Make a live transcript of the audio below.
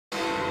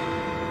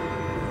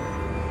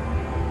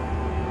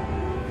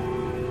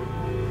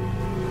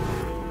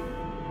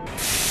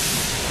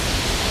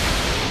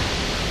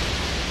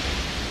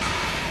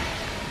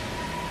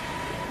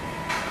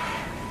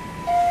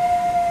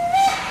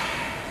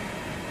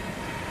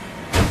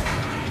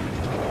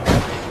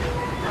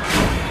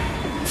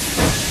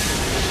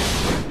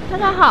大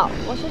家好，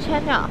我是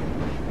千鸟，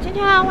今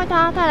天要为大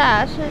家带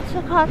来的是《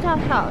刺客教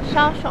条》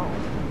枭雄。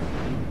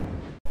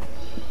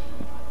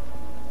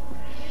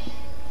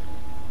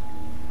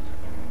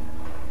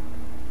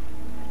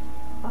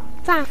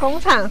炸工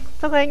厂，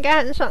这个应该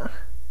很爽。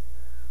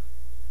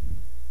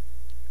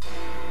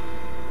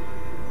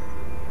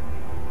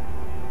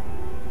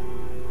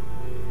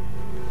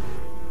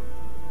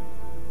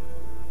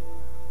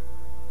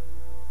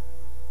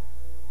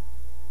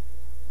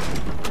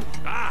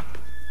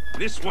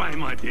This way,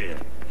 my dear.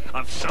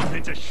 I've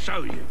something to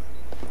show you.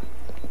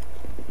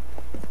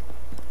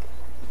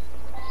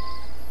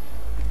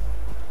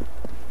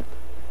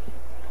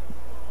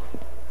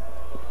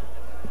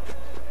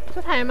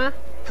 这台吗？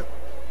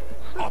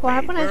我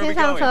还不能先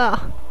上车哦。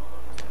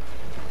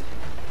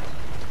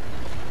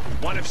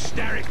One of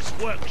Starrick's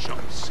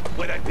workshops,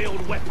 where they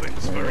build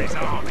weapons for his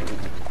army.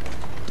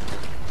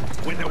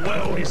 When the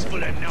world is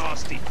full of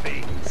nasty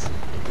things,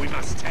 we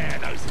must tear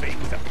those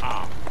things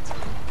apart.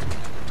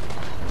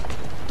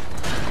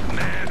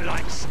 Man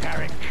like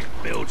Starrick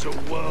builds a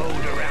world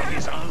around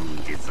his own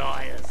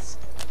desires.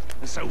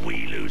 And so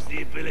we lose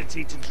the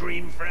ability to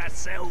dream for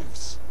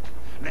ourselves.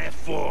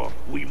 Therefore,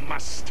 we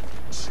must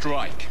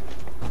strike.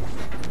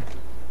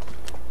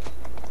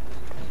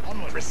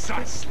 Onward.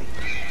 Precisely.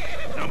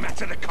 No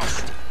matter the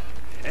cost.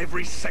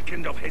 Every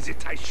second of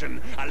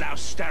hesitation allows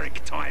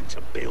Starrick time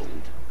to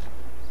build.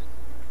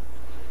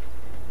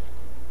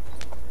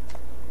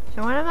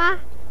 讲完了吗？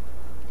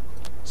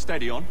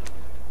 Steady on.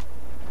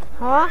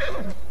 好啊。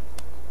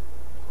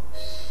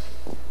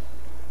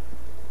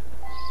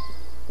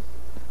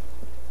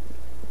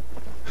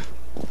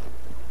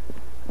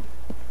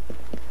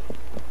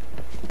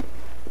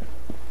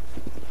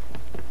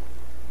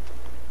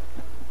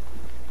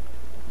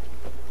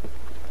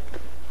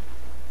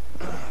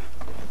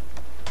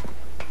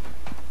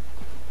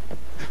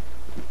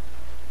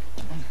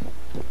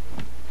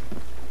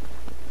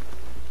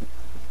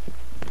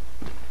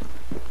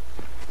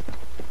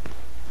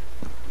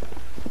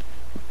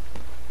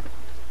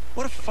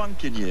What a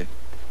funk in you.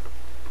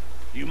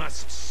 You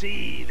must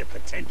see the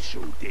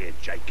potential, dear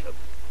Jacob.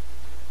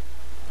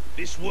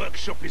 This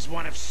workshop is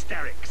one of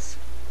Starrick's.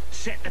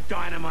 Set the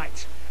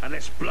dynamite and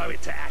let's blow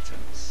it to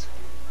atoms.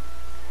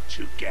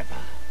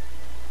 Together.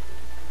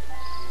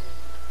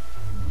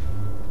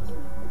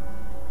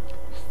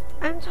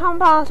 安装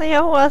爆这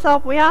些货的时候，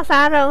不要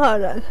杀任何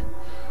人。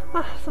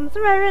啊，怎么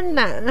这么越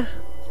难啊？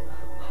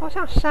好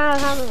想杀了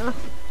他们啊！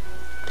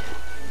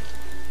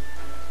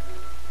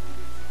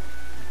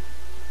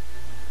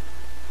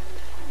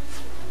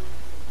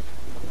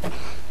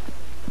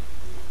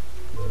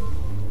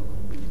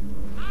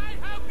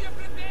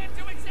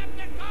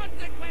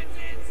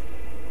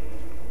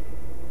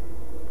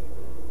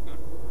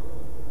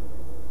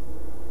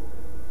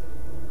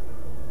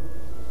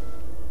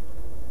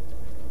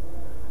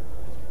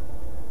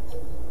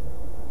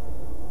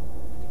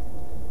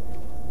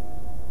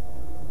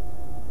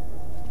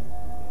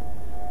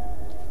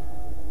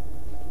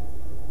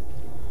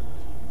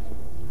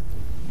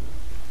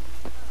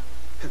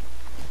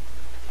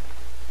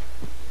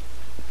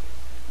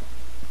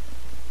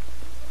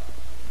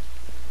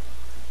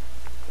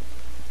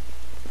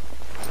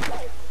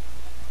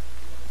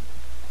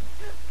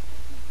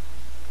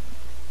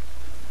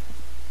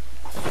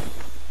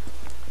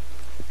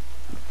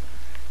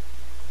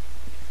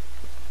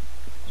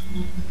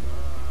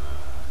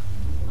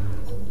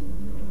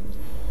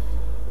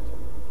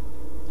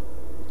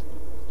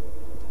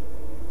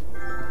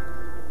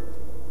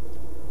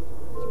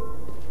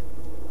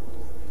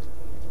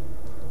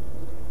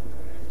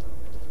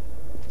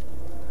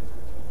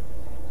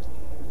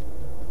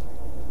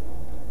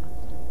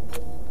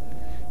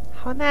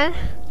 好难，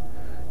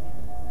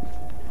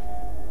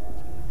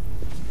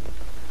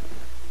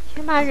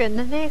先把远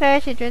的那个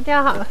一起决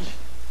掉好了。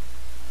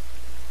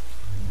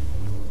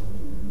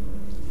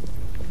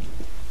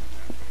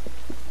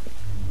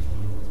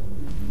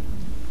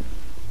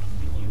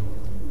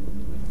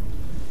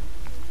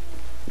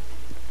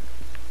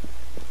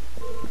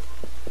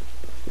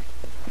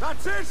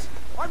That's it.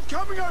 I'm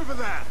coming over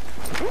there.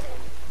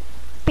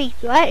 闭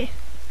嘴！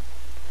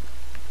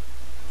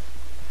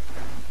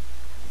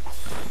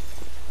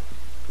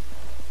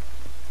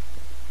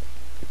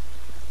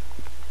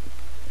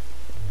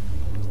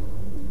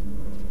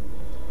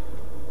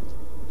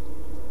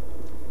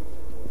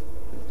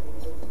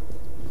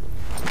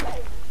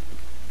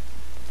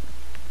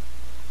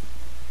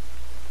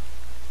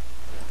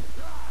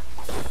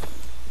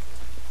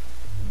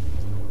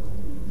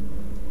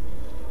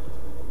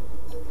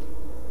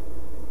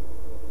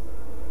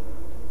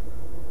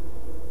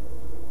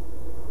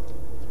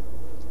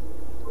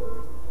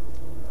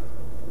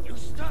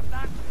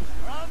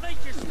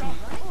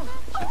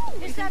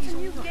 Is that a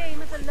new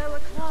game of the lower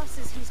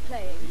classes he's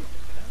playing?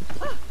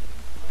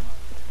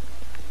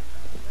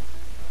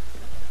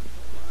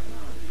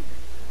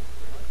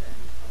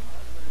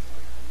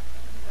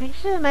 没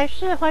事没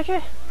事，回去。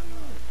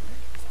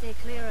Stay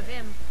clear of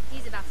him.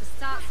 He's about to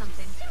start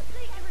something.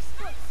 Simply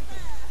irresponsible.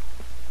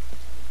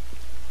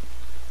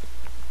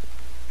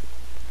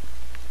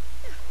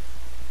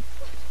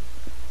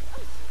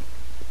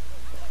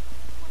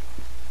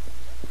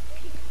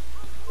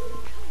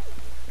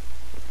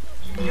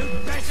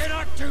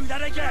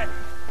 that again.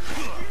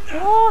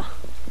 哦，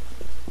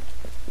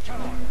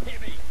 Come on, hit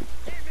me.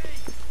 Hit me.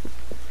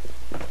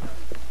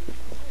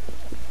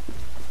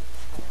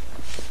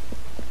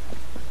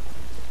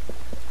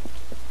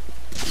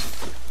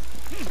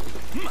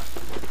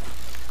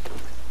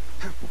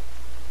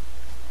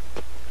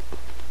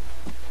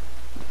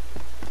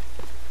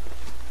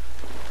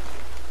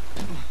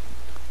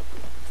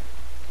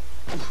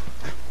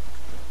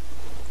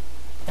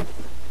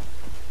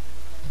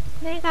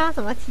 那个要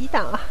怎么击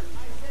倒啊？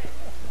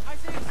 I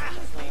say,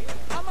 excuse me,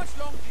 how much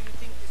longer do you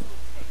think this will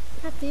take?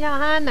 那击倒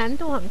它的难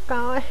度很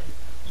高哎。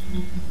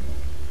 I'd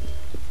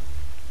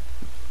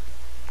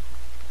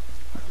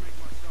make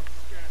myself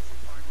scarce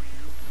if I were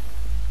you.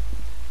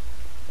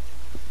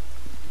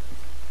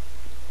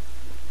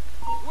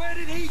 Where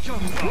did he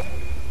come from?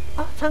 哦，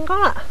成功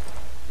了！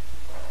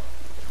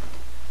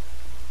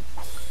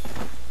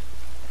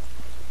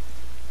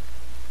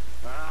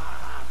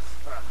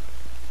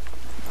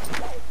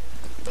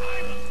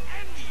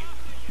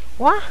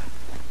 哇！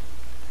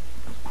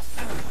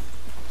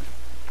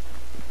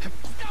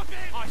 Stop it!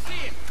 I see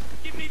him.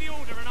 Give me the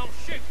order and I'll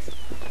shoot.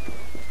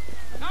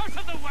 Out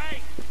of the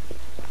way!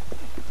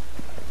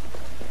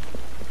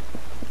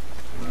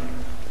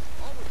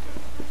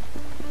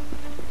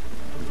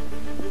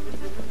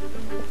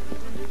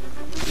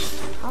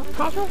 好，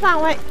逃出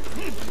范围，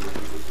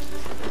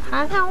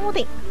爬上屋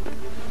顶。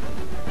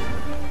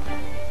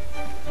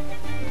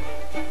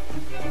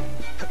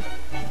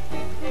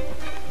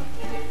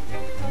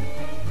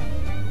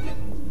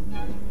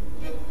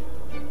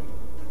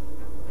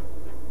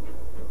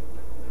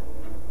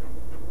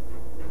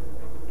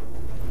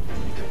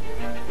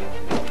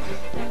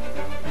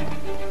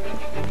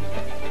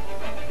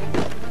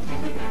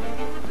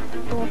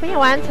躲避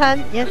完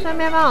成，也顺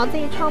便帮我自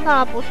己创造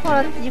了不错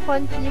的积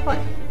分机会。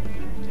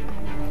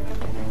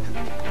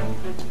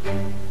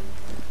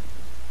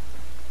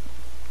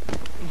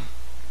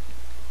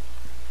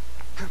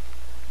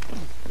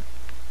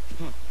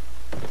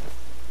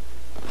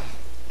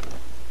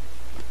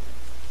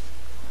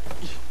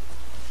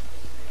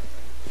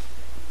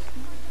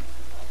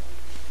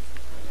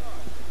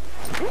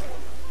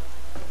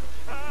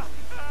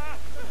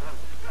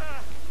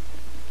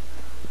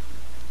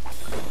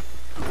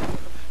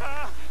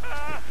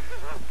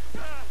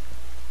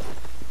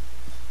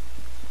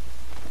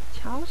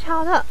 悄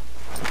悄的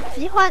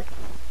击昏，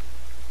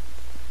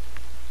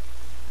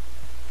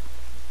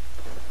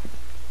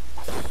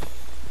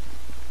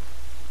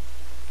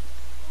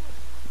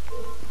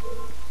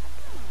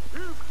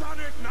 You've done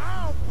it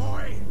now,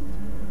 boy!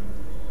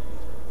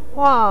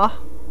 哇，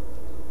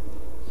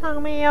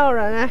上面也有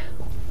人哎，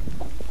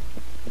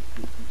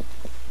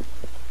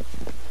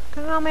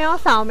刚刚没有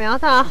扫描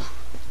到。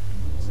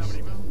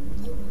 Somebody move.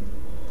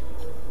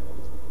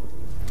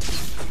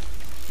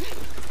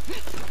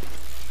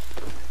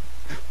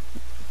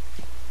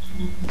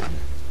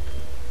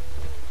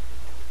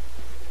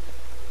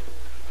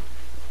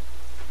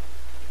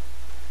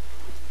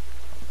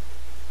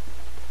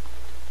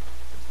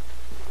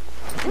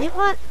 离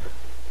婚。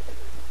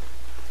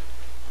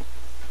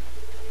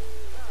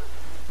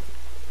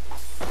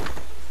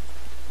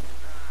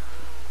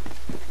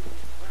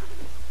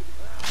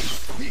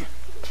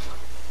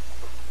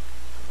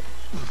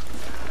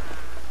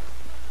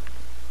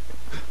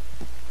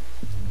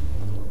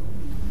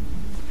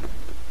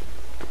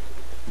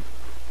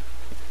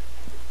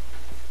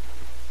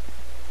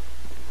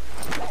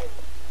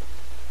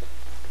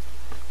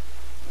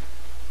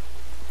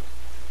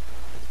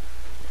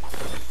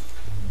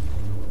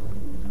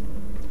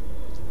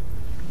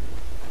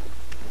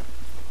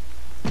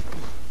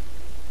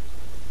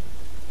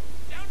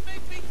Don't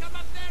make me come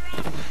up there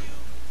after you.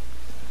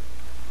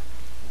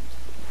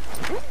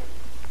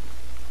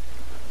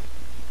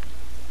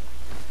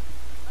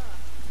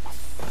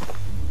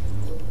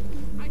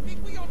 I think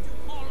we ought to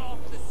call off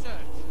the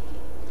search.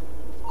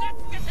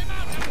 Let's get him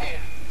out of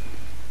here.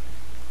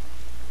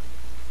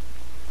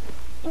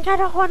 应该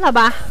是昏了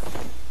吧？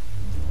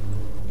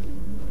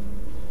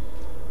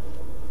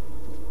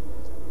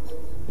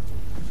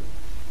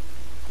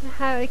那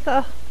还有一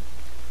个，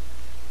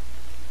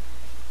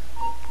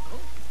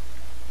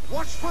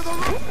 Watch for the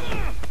roof!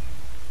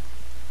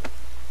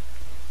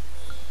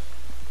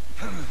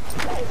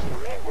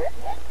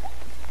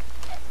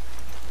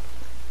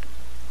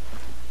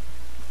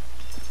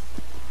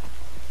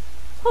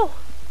 哦，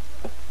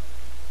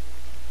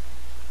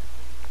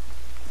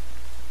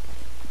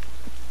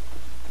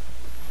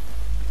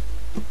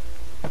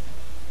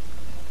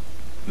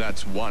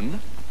 That's one.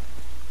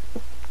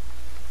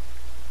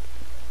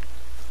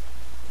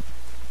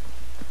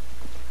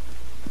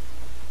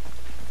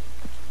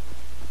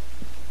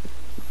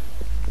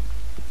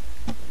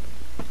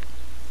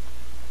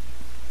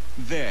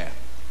 There.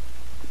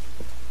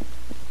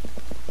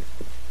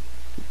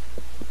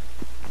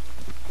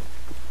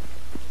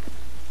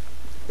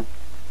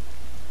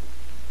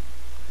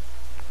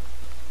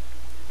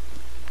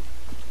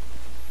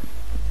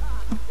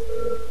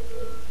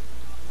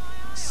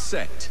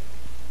 Set.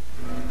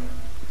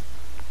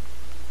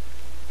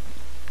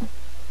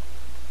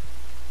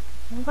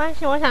 难怪关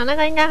系，我想那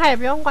个应该他也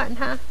不用管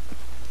他，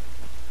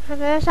他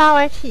只是稍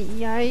微起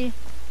疑而已。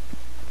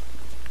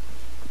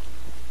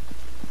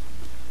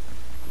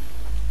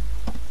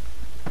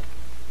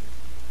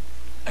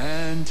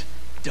And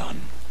done.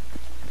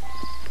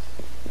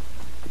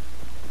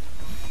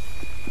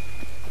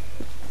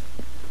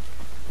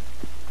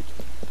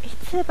 一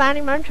次把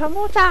你们全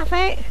部炸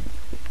飞！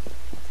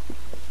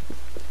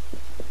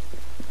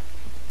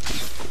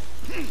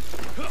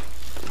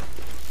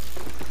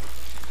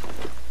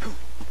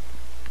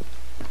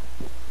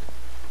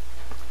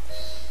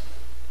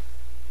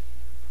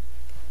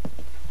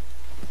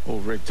 All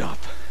rigged up.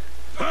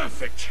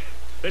 Perfect.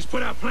 Let's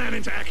put our plan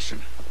into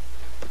action.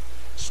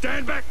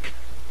 Stand back.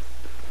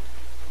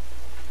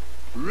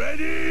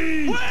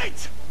 Ready?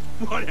 Wait!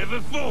 Whatever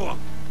for?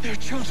 There are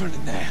children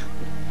in there.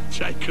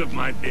 Jacob,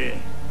 my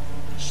dear.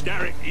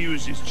 Starrick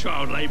uses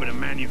child labor to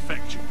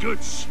manufacture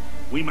goods.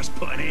 We must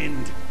put an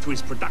end to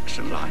his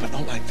production line. But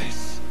not like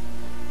this.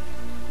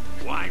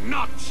 Why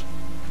not?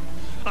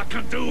 I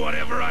can do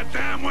whatever I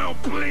damn well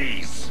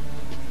please.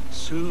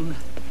 Soon,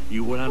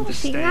 you will 不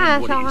行 understand 啊，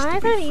 what 小 it is 孩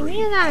to 在 be 里 free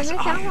面啊，你 as 在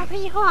I 讲什么 am.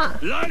 屁话？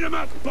 Line them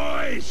up,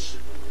 boys!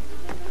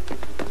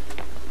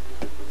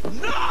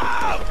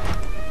 No!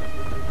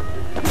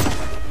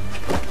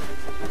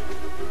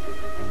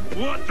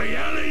 What the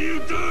hell are you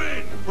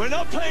doing? We're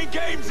not playing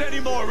games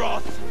anymore,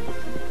 Roth!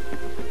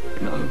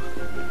 No,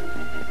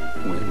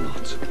 we're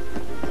not.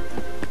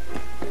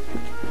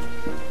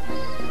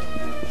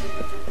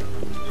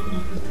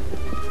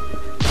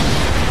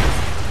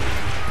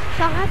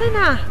 小孩在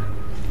哪？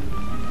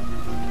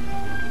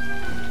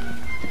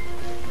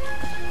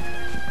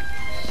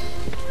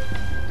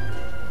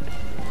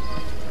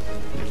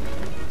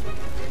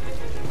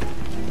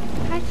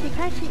开启，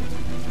开启。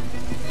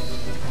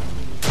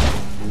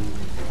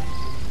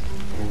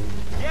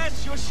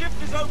 Yes, your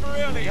shift is over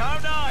early. How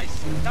nice!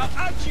 Now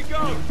out you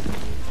go!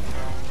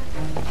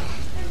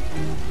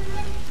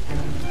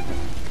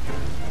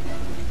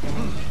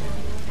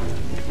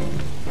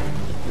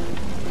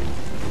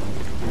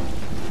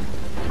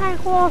 太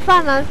过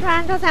分了！居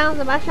然就这样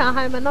子把小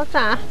孩们都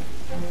炸。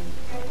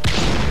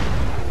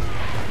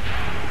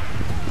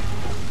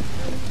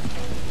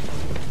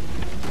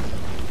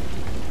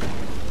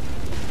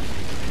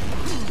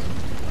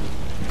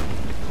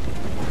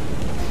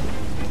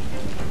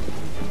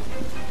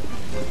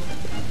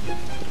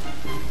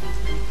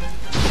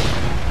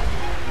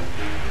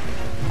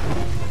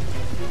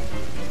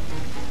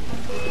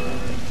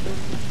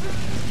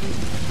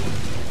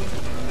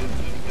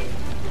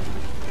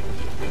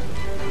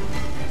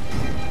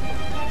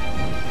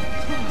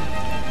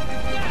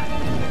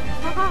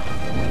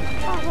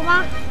报复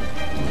吗？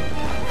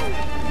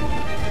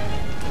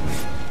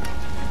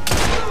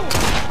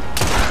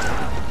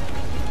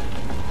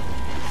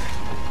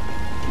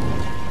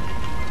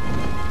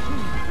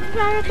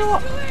越来越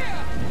多。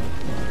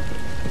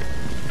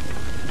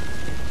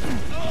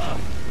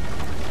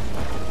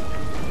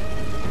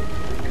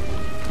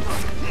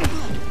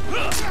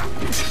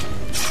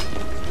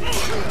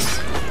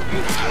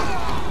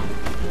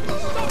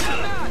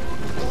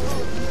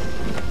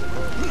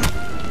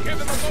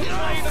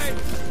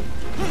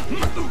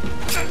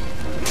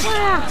对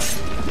啊，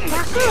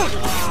哪个？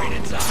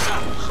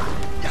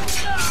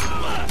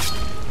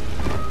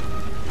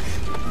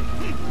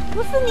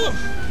不是你，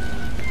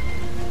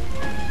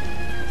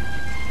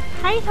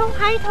还一通，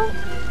还一通。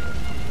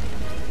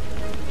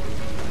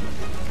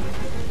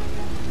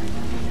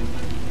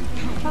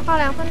报告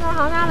2分钟，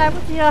好像来不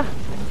及了。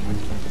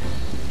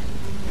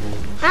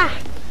啊，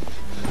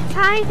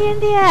差一点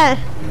点，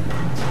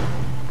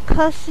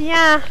可惜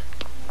啊。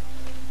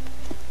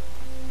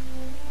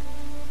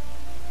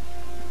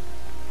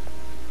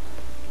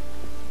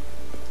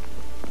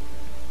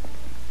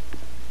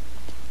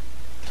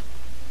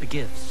 A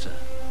gift, sir,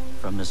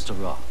 from Mr.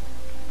 Roth.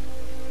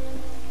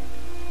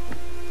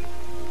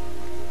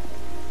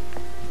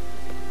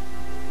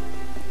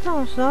 这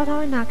种时候他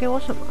会拿给我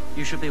什么？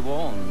 You should be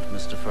warned,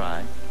 Mr.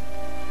 Fry,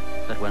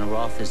 that when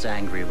Roth is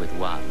angry with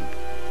one,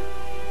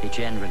 he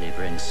generally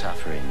brings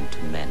suffering to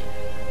many.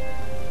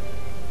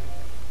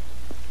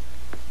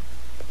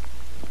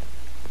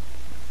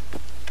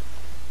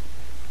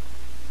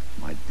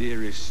 My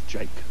dearest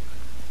Jacob,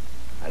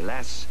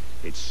 alas,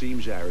 it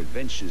seems our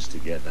adventures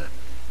together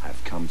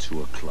have come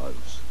to a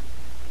close.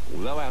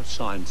 Although our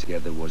time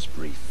together was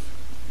brief,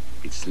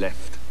 it's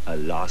left a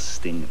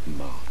lasting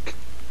mark.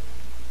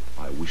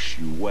 I wish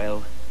you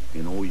well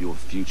in all your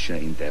future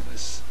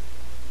endeavors.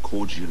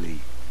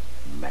 Cordially,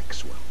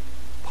 Maxwell.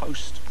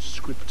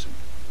 Post-scriptum.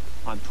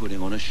 I'm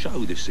putting on a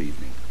show this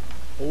evening.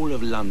 All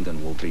of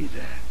London will be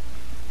there.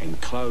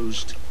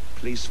 Enclosed,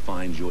 please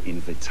find your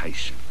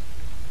invitation.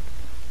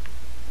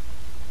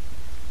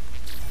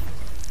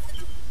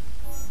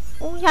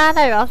 乌鸦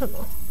代表什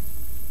么？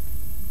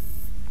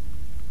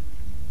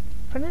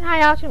反正他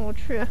邀请我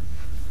去，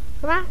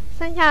好吧，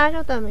剩下的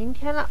就等明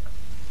天了。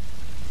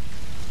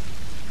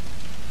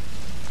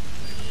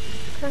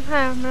看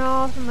看有没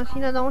有什么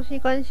新的东西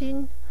更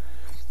新，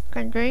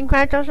感觉应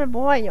该就是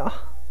不会有，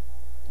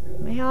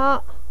没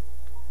有。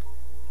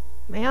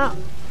没有。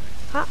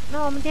好，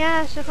那我们今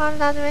天的实况就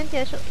到这边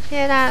结束，谢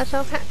谢大家的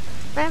收看，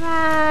拜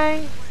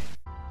拜。